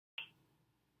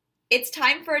It's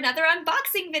time for another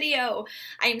unboxing video.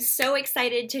 I'm so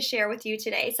excited to share with you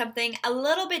today something a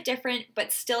little bit different,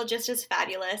 but still just as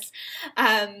fabulous.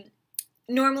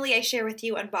 Normally I share with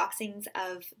you unboxings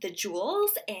of the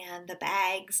jewels and the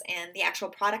bags and the actual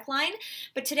product line,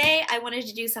 but today I wanted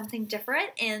to do something different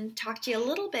and talk to you a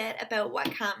little bit about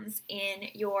what comes in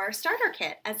your starter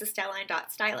kit as a Stella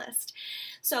Dot stylist.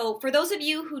 So for those of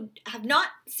you who have not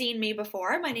seen me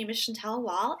before, my name is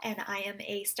Chantal and I am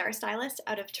a star stylist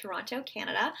out of Toronto,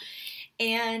 Canada.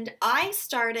 And I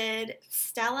started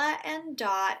Stella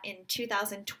Dot in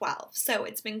 2012. So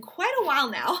it's been quite a while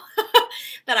now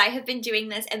that I have been doing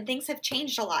this, and things have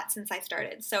changed a lot since I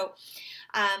started. So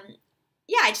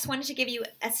yeah, I just wanted to give you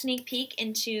a sneak peek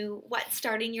into what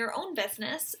starting your own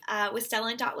business with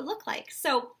Stella Dot would look like.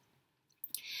 So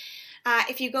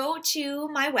if you go to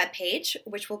my webpage,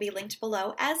 which will be linked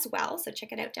below as well, so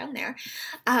check it out down there,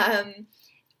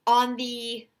 on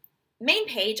the main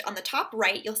page on the top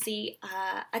right, you'll see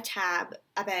a tab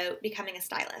about becoming a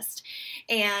stylist.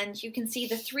 And you can see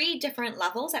the 3 different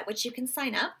levels at which you can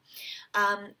sign up.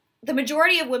 The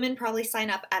majority of women probably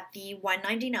sign up at the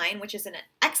 $199, which is an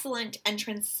excellent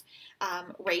entrance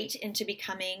rate into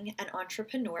becoming an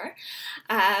entrepreneur.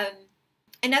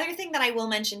 Another thing that I will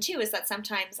mention too is that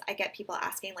sometimes I get people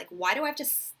asking, like, why do I have to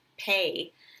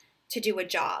pay to do a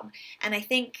job? And I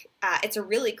think it's a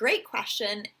really great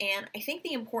question, and I think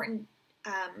the important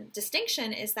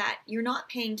distinction is that you're not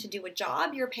paying to do a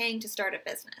job, you're paying to start a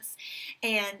business.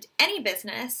 And any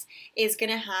business is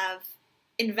going to have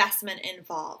investment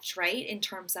involved, right? In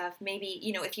terms of maybe,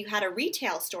 you know, if you had a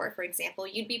retail store, for example,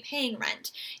 you'd be paying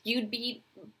rent, you'd be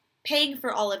paying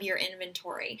for all of your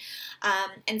inventory.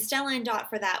 And Stella Dot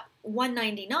for that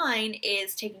 $199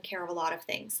 is taking care of a lot of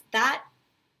things. That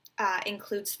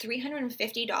includes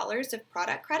 $350 of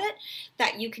product credit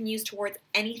that you can use towards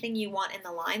anything you want in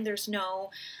the line. There's no,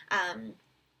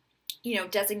 you know,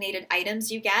 designated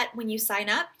items you get when you sign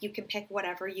up. You can pick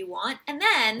whatever you want. And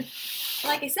then,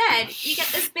 like I said, you get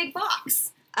this big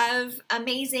box of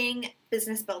amazing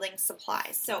business building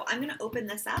supplies. So I'm going to open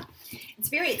this up. It's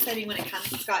very exciting when it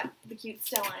comes. It's got the cute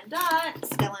Stella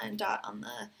Dot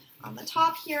on the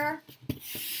top here.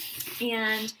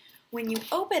 And when you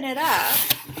open it up,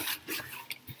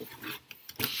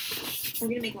 I'm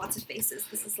going to make lots of faces.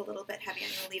 This is a little bit heavy. I'm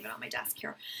going to leave it on my desk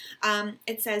here.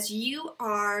 It says, "You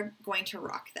are going to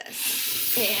rock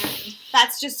this." And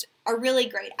that's just a really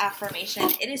great affirmation.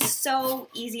 It is so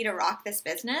easy to rock this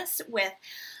business with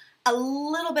a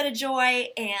little bit of joy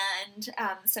and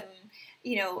some,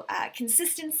 you know,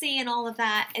 consistency and all of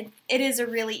that. It is a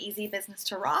really easy business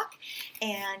to rock.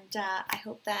 And I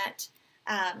hope that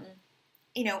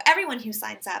you know, everyone who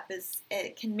signs up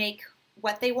can make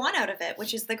what they want out of it,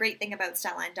 which is the great thing about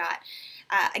Stella Dot.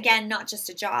 Again, not just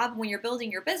a job. When you're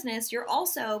building your business, you're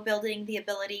also building the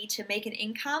ability to make an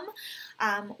income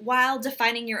while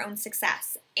defining your own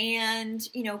success and,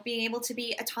 you know, being able to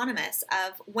be autonomous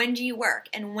of when do you work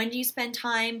and when do you spend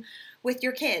time with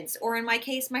your kids, or in my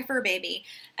case, my fur baby,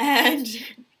 and,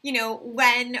 you know,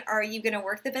 when are you going to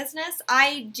work the business?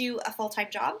 I do a full-time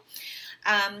job.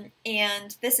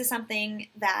 And this is something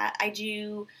that I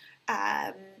do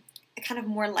kind of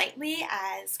more lightly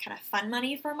as kind of fun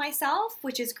money for myself,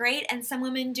 which is great. And some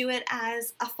women do it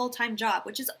as a full-time job,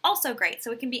 which is also great.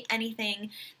 So it can be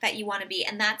anything that you want to be.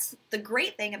 And that's the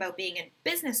great thing about being a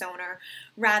business owner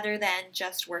rather than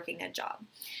just working a job.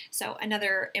 So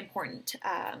another important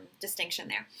distinction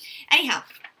there. Anyhow,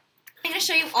 I'm going to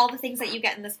show you all the things that you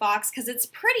get in this box because it's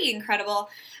pretty incredible.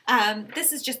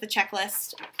 This is just the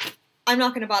checklist. I'm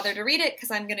not going to bother to read it because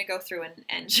I'm going to go through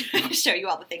and show you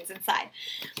all the things inside.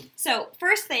 So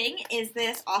first thing is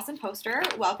this awesome poster,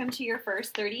 "Welcome to your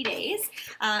first 30 days.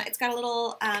 It's got a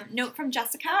little note from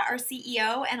Jessica, our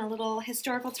CEO, and a little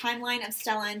historical timeline of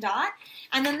Stella Dot.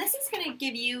 And then this is going to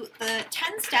give you the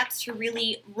 10 steps to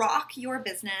really rock your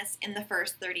business in the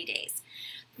first 30 days.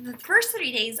 The first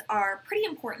 30 days are pretty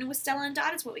important with Stella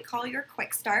Dot. It's what we call your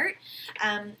quick start.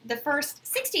 The first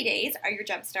 60 days are your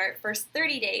jump start. First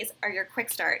 30 days are your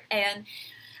quick start. And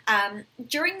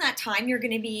during that time, you're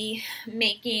going to be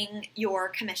making your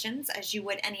commissions as you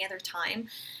would any other time.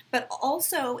 But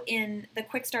also in the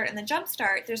quick start and the jump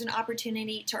start, there's an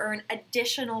opportunity to earn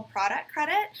additional product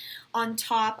credit on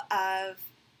top of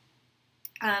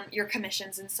your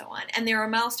commissions and so on. And there are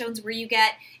milestones where you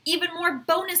get even more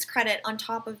bonus credit on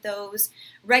top of those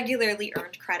regularly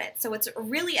earned credits. So it's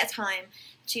really a time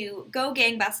to go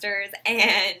gangbusters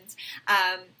and,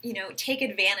 you know, take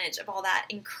advantage of all that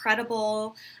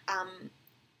incredible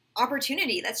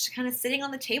opportunity that's kind of sitting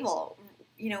on the table,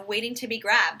 you know, waiting to be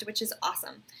grabbed, which is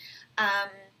awesome.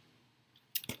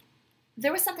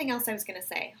 There was something else I was going to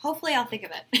say. Hopefully I'll think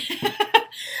of it.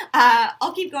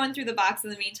 I'll keep going through the box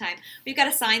in the meantime. We've got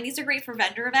a sign. These are great for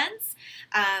vendor events.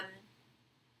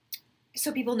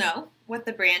 So people know what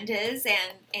the brand is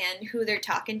and who they're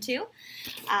talking to.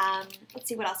 Let's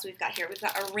see what else we've got here. We've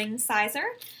got a ring sizer.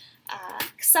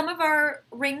 Some of our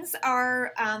rings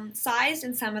are sized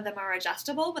and some of them are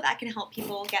adjustable, but that can help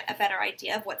people get a better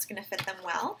idea of what's going to fit them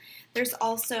well. There's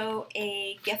also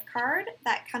a gift card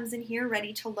that comes in here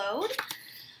ready to load.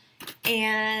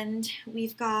 And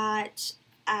we've got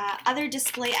other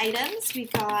display items.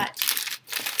 We've got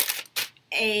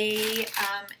a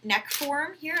neck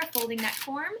form here, a folding neck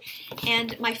form.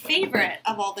 And my favorite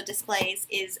of all the displays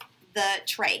is the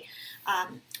tray,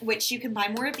 which you can buy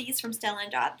more of these from Stella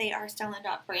Dot. They are Stella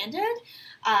Dot branded.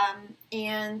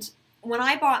 And when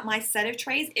I bought my set of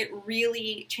trays, it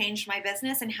really changed my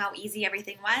business and how easy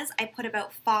everything was. I put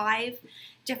about 5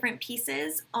 different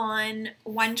pieces on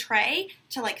one tray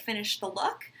to like finish the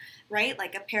look, right?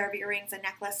 Like a pair of earrings, a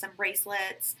necklace, some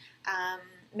bracelets,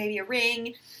 maybe a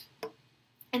ring.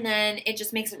 And then it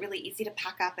just makes it really easy to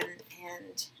pack up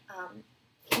and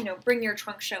you know, bring your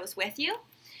trunk shows with you.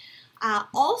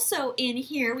 Also in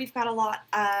here, we've got a lot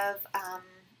of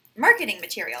marketing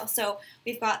material. So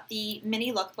we've got the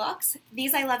mini lookbooks.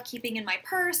 These I love keeping in my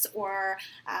purse or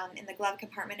in the glove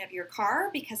compartment of your car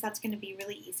because that's going to be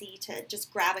really easy to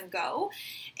just grab and go.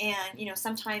 And, you know,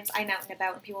 sometimes I'm out and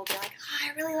about and people will be like, oh,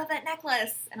 I really love that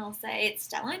necklace. And I'll say, it's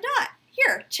Stella Dot.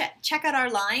 Here, check out our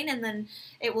line, and then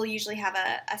it will usually have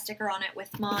a sticker on it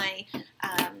with my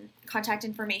contact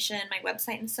information, my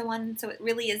website, and so on. So it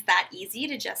really is that easy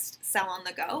to just sell on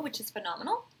the go, which is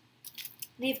phenomenal.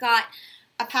 They've got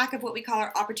a pack of what we call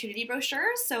our opportunity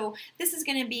brochures. So this is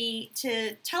going to be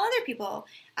to tell other people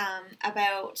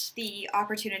about the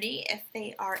opportunity if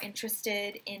they are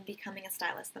interested in becoming a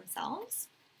stylist themselves.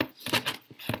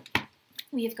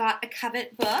 We've got a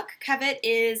Covet book. Covet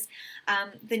is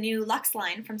the new Luxe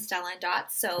line from Stella Dot,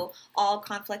 so all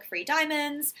conflict-free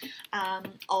diamonds,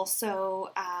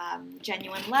 also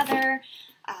genuine leather,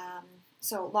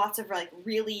 so lots of like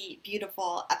really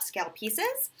beautiful upscale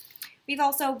pieces. We've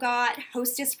also got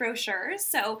hostess brochures.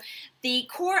 So the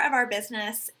core of our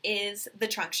business is the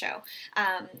trunk show.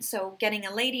 So getting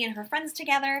a lady and her friends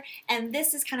together, and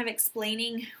this is kind of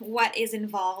explaining what is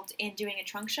involved in doing a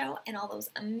trunk show and all those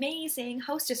amazing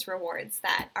hostess rewards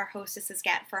that our hostesses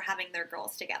get for having their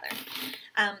girls together.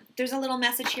 There's a little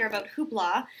message here about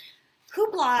Hoopla.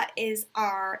 Hoopla is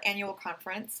our annual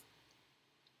conference.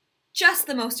 Just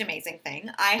the most amazing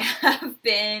thing. I have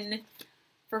been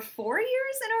for 4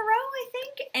 years in a row, I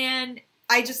think, and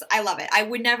I love it. I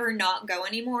would never not go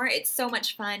anymore. It's so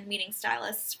much fun meeting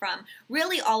stylists from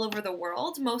really all over the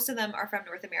world. Most of them are from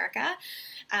North America,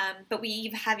 but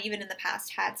we have even in the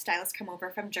past had stylists come over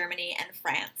from Germany and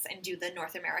France and do the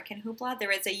North American hoopla.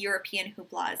 There is a European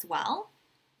hoopla as well.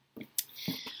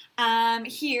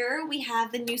 Here we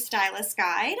have the new stylist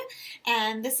guide,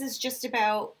 and this is just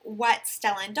about what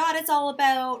Stella Dot is all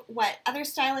about, what other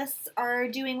stylists are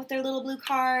doing with their little blue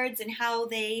cards, and how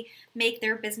they make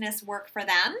their business work for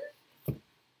them.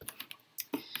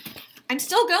 I'm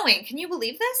still going. Can you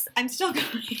believe this? I'm still going.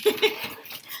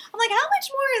 I'm like, how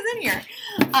much more is in here?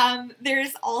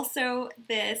 There's also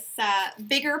this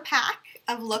bigger pack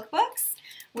of lookbooks,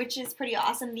 which is pretty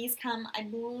awesome. These come, I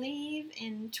believe,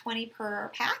 in 20 per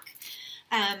pack.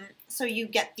 So you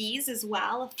get these as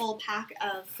well, a full pack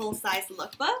of full-size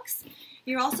lookbooks.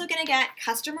 You're also going to get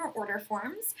customer order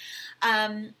forms.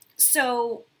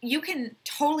 So you can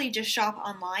totally just shop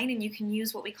online, and you can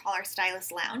use what we call our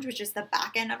Stylist Lounge, which is the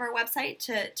back end of our website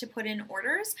to put in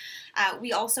orders.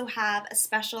 We also have a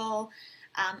special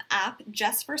app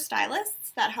just for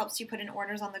stylists that helps you put in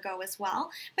orders on the go as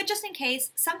well. But just in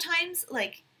case, sometimes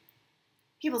like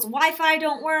people's Wi-Fi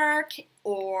don't work,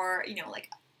 or you know, like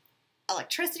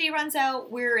electricity runs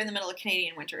out. We're in the middle of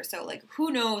Canadian winter, so like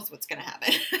who knows what's gonna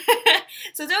happen.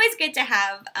 So it's always good to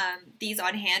have these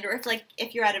on hand, or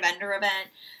if you're at a vendor event,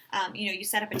 you know, you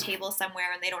set up a table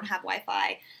somewhere and they don't have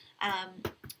Wi-Fi.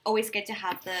 Always good to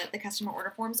have the customer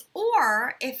order forms.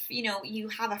 Or if, you know, you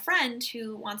have a friend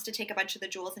who wants to take a bunch of the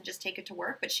jewels and just take it to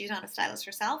work, but she's not a stylist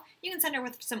herself, you can send her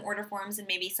with some order forms, and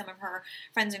maybe some of her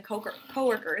friends and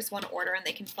coworkers want to order, and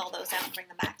they can fill those out and bring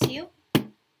them back to you.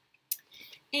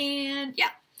 And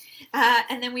yeah.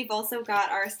 And then we've also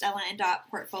got our Stella Dot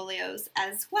portfolios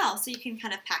as well. So you can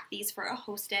kind of pack these for a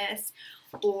hostess,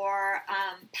 or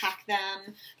pack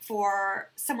them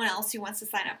for someone else who wants to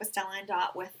sign up with Stella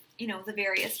Dot with, you know, the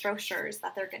various brochures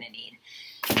that they're going to need.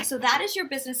 So that is your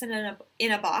business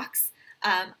in a box.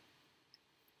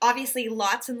 obviously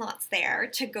lots and lots there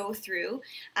to go through,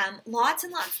 lots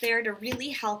and lots there to really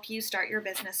help you start your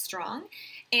business strong.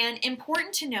 And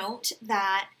important to note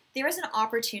that there is an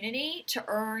opportunity to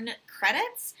earn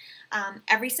credits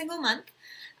every single month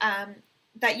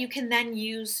that you can then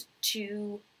use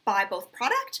to buy both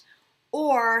product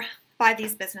or buy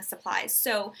these business supplies.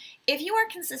 So if you are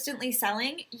consistently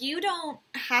selling, you don't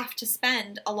have to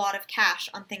spend a lot of cash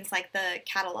on things like the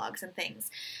catalogs and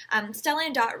things. Stella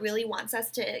Dot really wants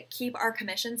us to keep our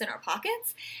commissions in our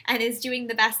pockets and is doing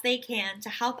the best they can to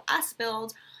help us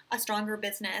build a stronger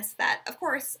business that, of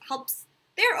course, helps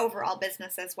their overall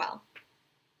business as well.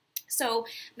 So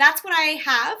that's what I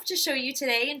have to show you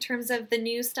today in terms of the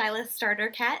new Stylist Starter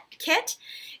Kit.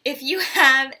 If you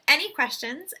have any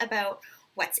questions about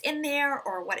what's in there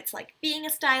or what it's like being a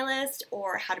stylist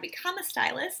or how to become a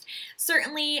stylist,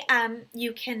 certainly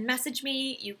you can message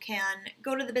me, you can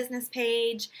go to the business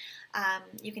page,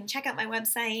 you can check out my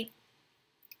website.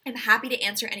 I'm happy to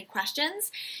answer any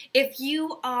questions. If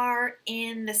you are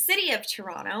in the city of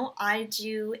Toronto, I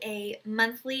do a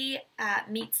monthly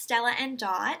Meet Stella and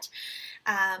Dot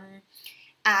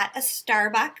at a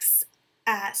Starbucks.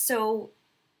 So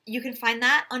you can find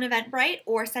that on Eventbrite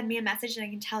or send me a message and I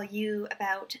can tell you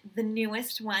about the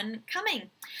newest one coming.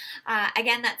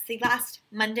 Again, that's the last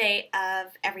Monday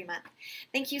of every month.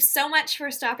 Thank you so much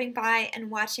for stopping by and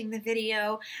watching the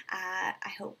video. I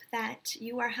hope that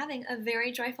you are having a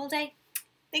very joyful day.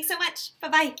 Thanks so much.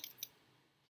 Bye-bye.